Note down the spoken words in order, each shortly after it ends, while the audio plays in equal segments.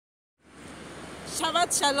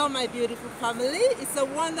Shabbat Shalom, my beautiful family. It's a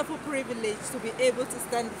wonderful privilege to be able to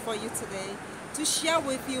stand before you today to share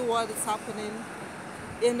with you what is happening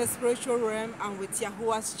in the spiritual realm and with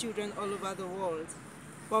Yahuwah's children all over the world.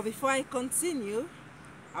 But before I continue,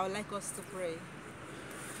 I would like us to pray.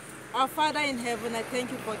 Our Father in heaven, I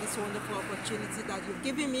thank you for this wonderful opportunity that you've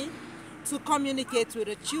given me to communicate with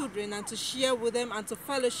the children and to share with them and to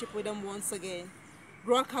fellowship with them once again.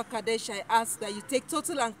 Ruach HaKodesh, I ask that you take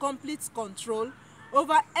total and complete control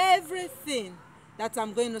over everything that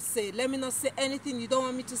I'm going to say. Let me not say anything you don't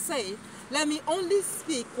want me to say. Let me only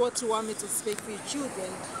speak what you want me to speak for your children.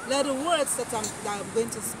 Let the words that I'm going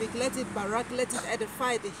to speak, let it barak, let it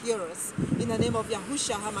edify the hearers. In the name of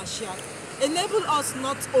Yahushua HaMashiach. Enable us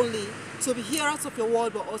not only to be hearers of your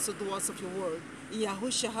word, but also doers of your word. In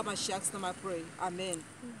Yahushua HaMashiach's name I pray. Amen.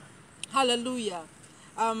 Hallelujah.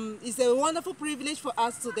 It's a wonderful privilege for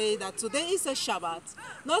us today that today is a Shabbat.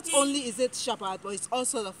 Not only is it Shabbat, but it's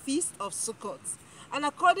also the Feast of Sukkot. And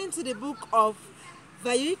according to the book of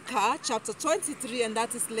Vayikra, chapter 23, and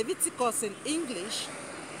that is Leviticus in English,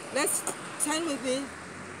 let's turn with me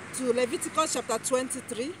to Leviticus chapter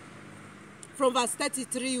 23. From verse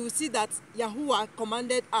 33, you will see that Yahuwah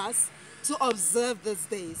commanded us to observe these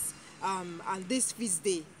days and this feast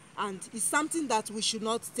day. And it's something that we should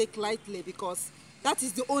not take lightly, because that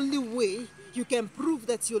is the only way you can prove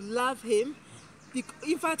that you love him.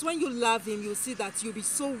 In fact, when you love him, you'll see that you'll be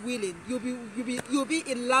so willing. You'll be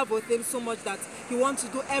in love with him so much that you want to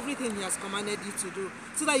do everything he has commanded you to do,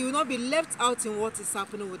 so that you will not be left out in what is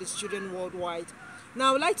happening with his children worldwide. Now,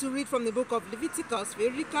 I would like to read from the book of Leviticus,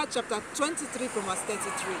 Vayikra chapter 23 from verse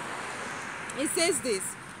 33. It says this: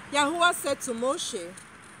 Yahuwah said to Moshe,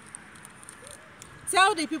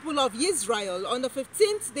 "Tell the people of Israel, on the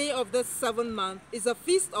 15th day of the 7th month is a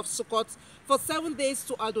feast of Sukkot for 7 days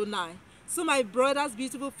to Adonai." So my brothers,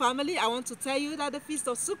 beautiful family, I want to tell you that the Feast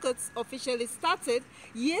of Sukkot officially started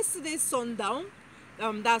yesterday sundown.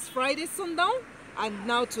 That's Friday sundown, and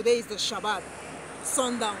now today is the Shabbat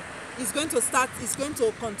sundown. It's going to start, it's going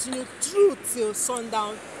to continue through till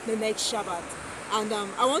sundown the next Shabbat. And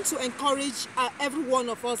I want to encourage every one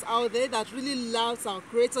of us out there that really loves our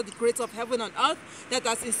Creator, the Creator of heaven and earth, that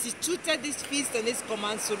has instituted this feast and these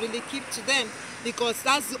commands, to really keep to them, because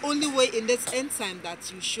that's the only way in this end time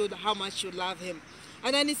that you showed how much you love him.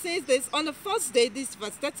 And then it says this: on the first day, this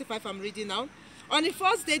verse 35 I'm reading now, on the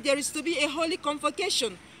first day there is to be a holy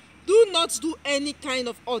convocation. Do not do any kind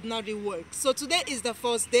of ordinary work. So today is the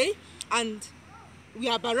first day, and we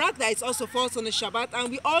are barak that it also falls on the Shabbat,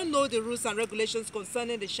 and we all know the rules and regulations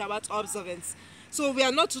concerning the Shabbat observance. So we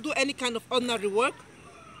are not to do any kind of ordinary work.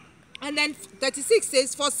 And then 36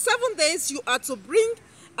 says, for 7 days you are to bring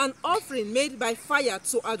an offering made by fire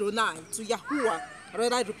to Adonai, to Yahuwah.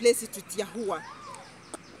 Rather, replace it with Yahuwah.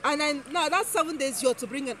 And then now that 7 days you are to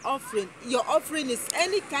bring an offering. Your offering is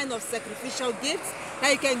any kind of sacrificial gift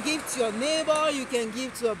that you can give to your neighbor, you can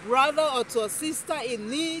give to a brother or to a sister in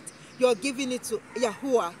need. You're giving it to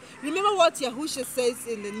Yahuwah. Remember what Yahushua says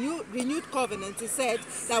in the new renewed covenant. He said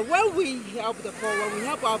that when we help the poor, when we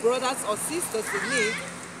help our brothers or sisters in need,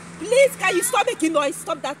 please, can you stop making noise?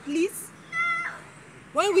 Stop that, please.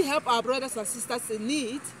 When we help our brothers and sisters in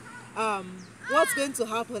need, what's going to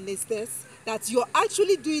happen is this: that you're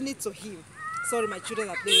actually doing it to him. Sorry, my children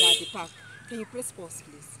are playing at the park. Can you press pause,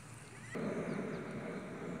 please?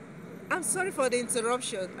 I'm sorry for the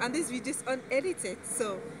interruption, and this video is unedited,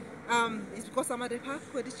 so it's because I'm at the park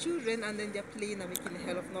with the children and then they're playing and making a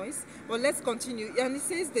hell of noise. But let's continue. And it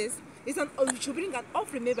says this: you should bring an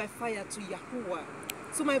offering made by fire to Yahuwah.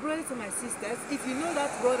 So my brothers and my sisters, if you know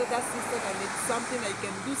that brother, that sister that needs something, that you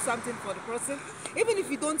can do something for the person, even if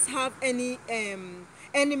you don't have any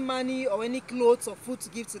money or any clothes or food to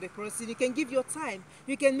give to the person, you can give your time,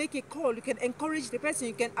 you can make a call, you can encourage the person,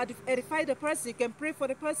 you can edify the person, you can pray for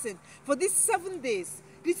the person. For these 7 days,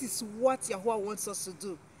 this is what Yahuwah wants us to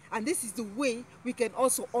do. And this is the way we can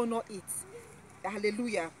also honor it.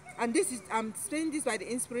 Hallelujah. And this is, I'm saying this by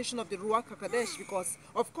the inspiration of the Ruach HaKodesh, because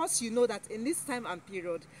of course you know that in this time and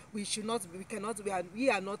period we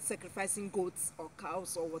are not sacrificing goats or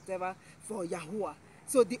cows or whatever for Yahuwah.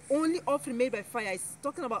 So the only offering made by fire is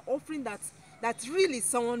talking about offering that really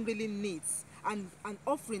someone really needs, and an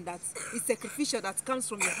offering that is sacrificial, that comes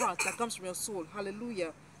from your heart, that comes from your soul.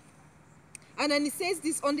 Hallelujah. And then it says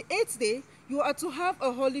this: on the 8th day you are to have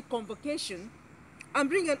a holy convocation and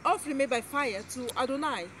bring an offering made by fire to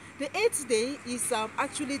Adonai. The 8th day is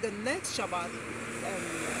actually the next Shabbat.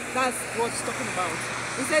 That's what it's talking about.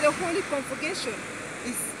 He said a holy convocation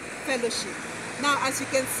is fellowship. Now, as you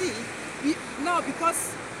can see,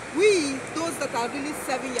 because we, those that are really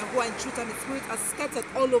serving Yahuwah in truth and in spirit, are scattered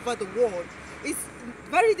all over the world, it's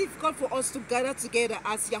very difficult for us to gather together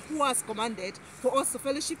as Yahuwah has commanded for us to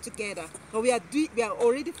fellowship together. But we are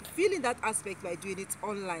already fulfilling that aspect by doing it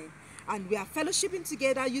online. And we are fellowshipping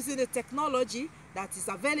together using the technology that is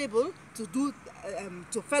available to do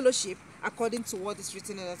to fellowship according to what is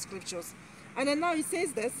written in the scriptures. And then now it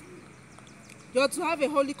says this: you are to have a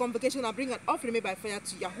holy convocation and bring an offering made by fire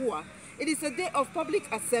to Yahuwah. It is a day of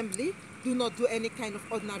public assembly. Do not do any kind of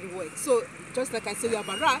ordinary work. So just like I said, we are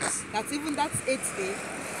baraks, that even that 8th day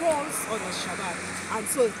falls on a Shabbat. And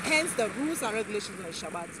so hence the rules and regulations on the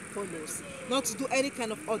Shabbat follows. Not to do any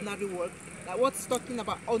kind of ordinary work. Like what's talking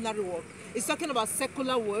about ordinary work? It's talking about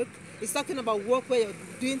secular work. It's talking about work where you're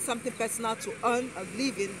doing something personal to earn a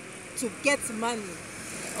living, to get money.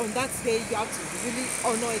 On that day, you have to really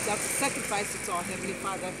honor it. You have to sacrifice it to our Heavenly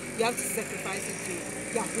Father. You have to sacrifice it to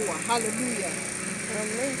Yahuwah. Hallelujah.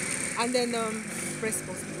 Amen. And then, press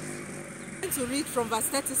pause, please. I'm going to read from verse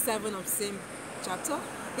 37 of the same chapter.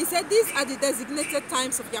 He said, these are the designated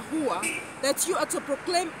times of Yahuwah that you are to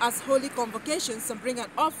proclaim as holy convocations and bring an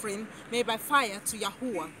offering made by fire to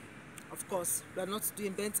Yahuwah. Of course, we are not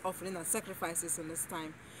doing burnt offering and sacrifices in this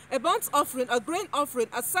time. A burnt offering, a grain offering,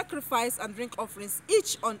 a sacrifice and drink offerings,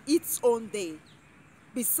 each on its own day.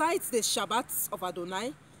 Besides the Shabbats of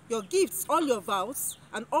Adonai, your gifts, all your vows,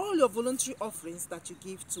 and all your voluntary offerings that you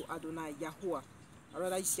give to Adonai, Yahuwah. Or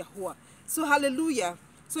rather, it's Yahuwah. So, hallelujah.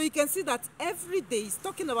 So you can see that every day, he's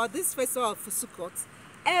talking about this festival of Sukkot.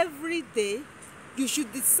 Every day, you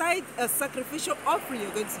should decide a sacrificial offering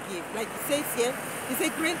you're going to give. Like it says here, it's a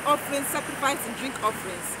grain offering, sacrifice, and drink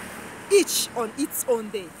offerings, each on its own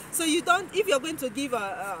day. So you don't, if you're going to give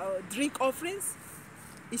a drink offerings,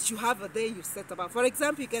 it should have a day you set about. For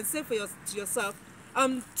example, you can say to yourself,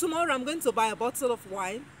 tomorrow I'm going to buy a bottle of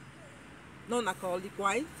wine, non-alcoholic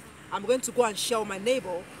wine. I'm going to go and share with my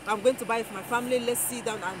neighbor. I'm going to buy it for my family. Let's sit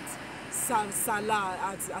down and salah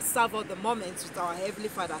and serve out the moments with our Heavenly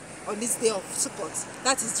Father on this day of Sukkot.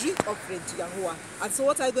 That is drink offering to Yahuwah. And so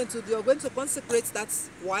what are you going to do? You're going to consecrate that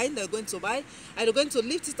wine that you're going to buy, and you're going to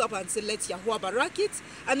lift it up and say, let Yahuwah barak it,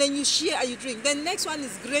 and then you share and you drink. Then next one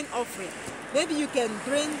is grain offering. Maybe you can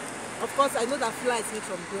grain, of course I know that flour is made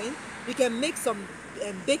from grain. You can make some,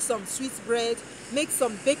 bake some sweet bread, make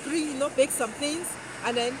some bakery, bake some things,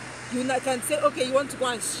 and then you can say, okay, you want to go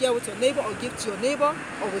and share with your neighbor or give to your neighbor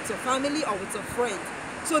or with your family or with a friend.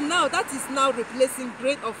 So now that is now replacing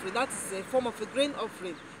grain offering. That is a form of a grain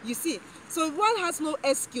offering. You see, so one has no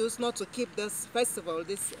excuse not to keep this festival,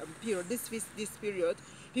 this period, this feast, this period,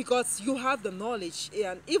 because you have the knowledge.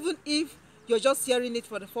 And even if you're just hearing it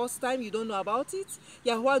for the first time, you don't know about it,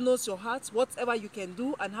 Yahuwah knows your heart, whatever you can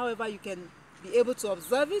do and however you can be able to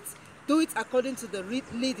observe it. Do it according to the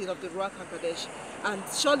leading of the Ruach HaKodesh, and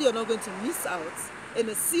surely you're not going to miss out in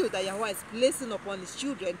the seal that Yahuwah is placing upon his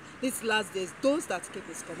children these last days, those that keep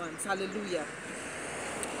his commands. Hallelujah.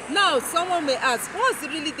 Now, someone may ask, what's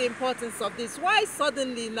really the importance of this? Why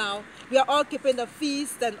suddenly now we are all keeping the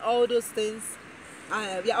feast and all those things?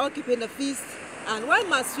 We are all keeping the feast, and why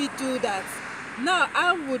must we do that? Now,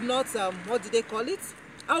 I would not, what do they call it?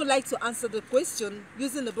 I would like to answer the question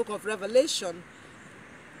using the book of Revelation.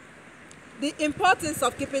 The importance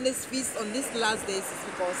of keeping this feast on these last days is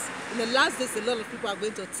because in the last days, a lot of people are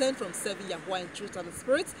going to turn from serving Yahuwah in truth and the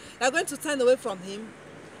Spirit. They are going to turn away from him,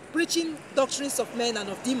 preaching doctrines of men and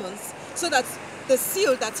of demons, so that the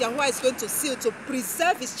seal that Yahuwah is going to seal to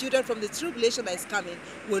preserve his children from the tribulation that is coming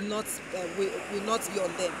will not be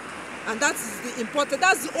on them. And that is the important,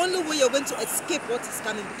 that's the only way you're going to escape what is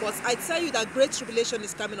coming, because I tell you that great tribulation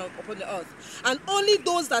is coming upon the earth. And only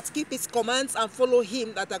those that keep his commands and follow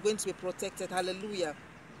him that are going to be protected. Hallelujah.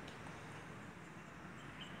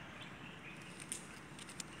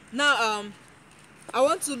 Now, I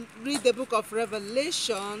want to read the book of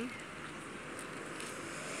Revelation.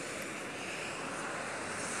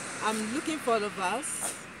 I'm looking for the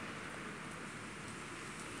verse.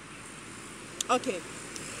 Okay.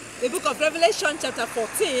 The book of Revelation chapter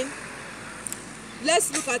 14,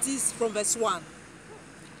 let's look at this from verse 1.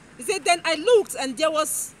 He said, then I looked, and there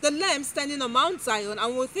was the Lamb standing on Mount Zion,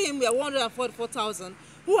 and with him were 144,000,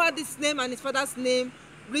 who had his name and his father's name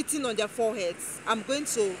written on their foreheads. I'm going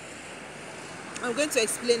to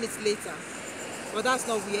explain it later, but that's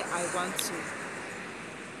not where I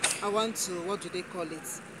want to, what do they call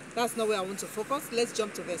it? That's not where I want to focus. Let's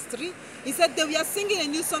jump to verse 3. He said, they were singing a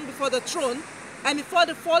new song before the throne, and before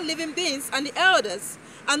the 4 living beings and the elders,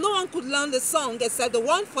 and no one could learn the song except the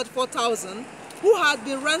 144,000 who had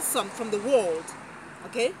been ransomed from the world.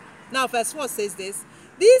 Okay? Now verse 4 says this,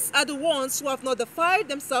 these are the ones who have not defiled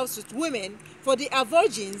themselves with women, for they are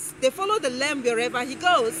virgins. They follow the Lamb wherever he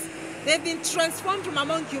goes. They've been transformed from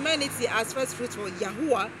among humanity as first fruits for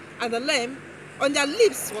Yahuwah, and the Lamb, on their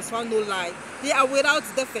lips was found no lie. They are without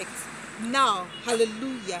defect. Now,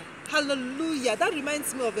 hallelujah, hallelujah. That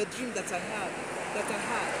reminds me of a dream that I had.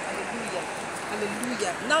 Hallelujah,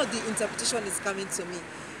 hallelujah. Now the interpretation is coming to me,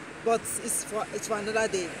 but it's for another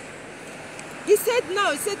day. He said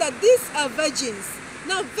that these are virgins.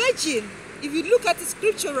 Now, virgin, if you look at it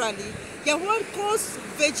scripturally, Yahweh calls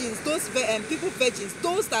virgins, those people virgins,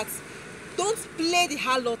 those that don't play the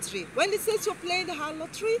harlotry. When it says you're playing the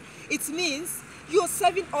harlotry, it means you're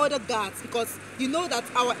serving other gods, because you know that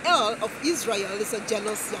our El of Israel is a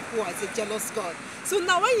jealous Yahuwah, is a jealous God. So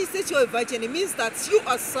now when he says you're a virgin, it means that you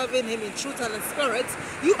are serving him in truth and in spirit.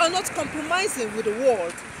 You are not compromising with the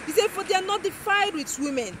world. He said, for they are not defiled with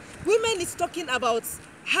women. Women is talking about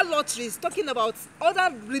harlotry, is talking about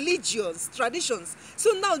other religions, traditions.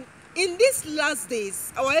 So now, in these last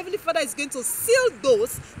days, our Heavenly Father is going to seal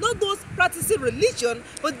those, not those practicing religion,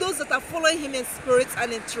 but those that are following him in spirit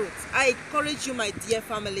and in truth. I encourage you, my dear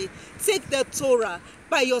family, take the Torah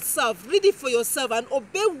by yourself, read it for yourself, and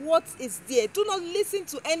obey what is there. Do not listen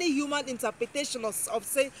to any human interpretation of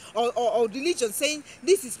saying or religion saying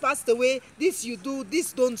this is passed away, this you do,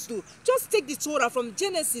 this don't do. Just take the Torah from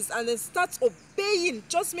Genesis and then start obeying.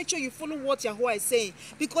 Just make sure you follow what Yahuwah is saying,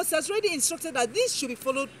 because he has already instructed that this should be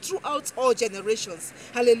followed throughout all generations.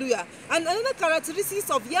 Hallelujah. And another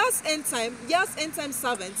characteristic of Yah's end time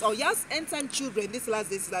servants, or Yah's end time children this last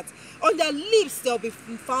days, is that on their lips there will be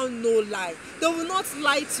found no lie. They will not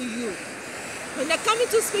lie to you. When they're coming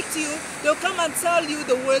to speak to you, they'll come and tell you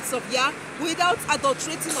the words of Yah without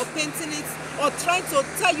adulterating or painting it, or trying to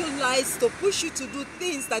tell you lies to push you to do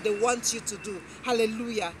things that they want you to do.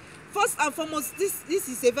 Hallelujah. First and foremost, this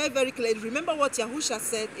is a very, very clear. Remember what Yahusha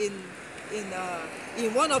said in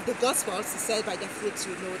one of the Gospels. He said, by their fruits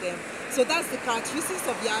you know them. So that's the characteristics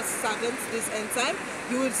of Yah's servants this end time.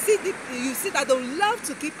 You will see that they will love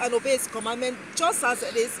to keep and obey his commandment just as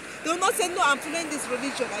it is. They will not say, no, I'm following this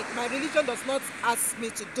religion. Like, my religion does not ask me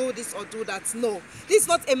to do this or do that. No, this is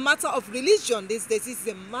not a matter of religion these days. This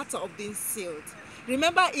is a matter of being sealed.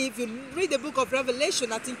 Remember, if you read the book of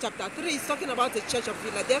Revelation, I think chapter 3, it's talking about the church of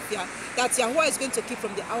Philadelphia that Yahuwah is going to keep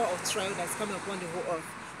from the hour of trial that's coming upon the whole earth.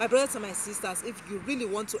 My brothers and my sisters, if you really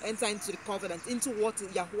want to enter into the covenant, into what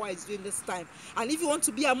Yahuwah is doing this time, and if you want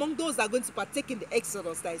to be among those that are going to partake in the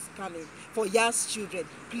exodus that is coming for Yah's children,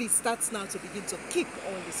 please start now to begin to keep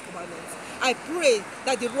all these commandments. I pray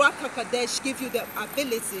that the Ruach HaKodesh give you the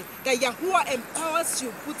ability, that Yahuwah empowers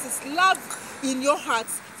you, puts his love in your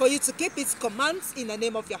hearts for you to keep his commands in the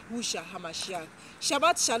name of Yahushua HaMashiach.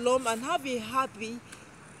 Shabbat Shalom, and have a happy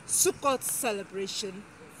Sukkot celebration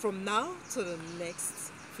from now to the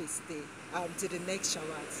next feast day, to the next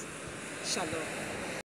Shabbat. Shalom.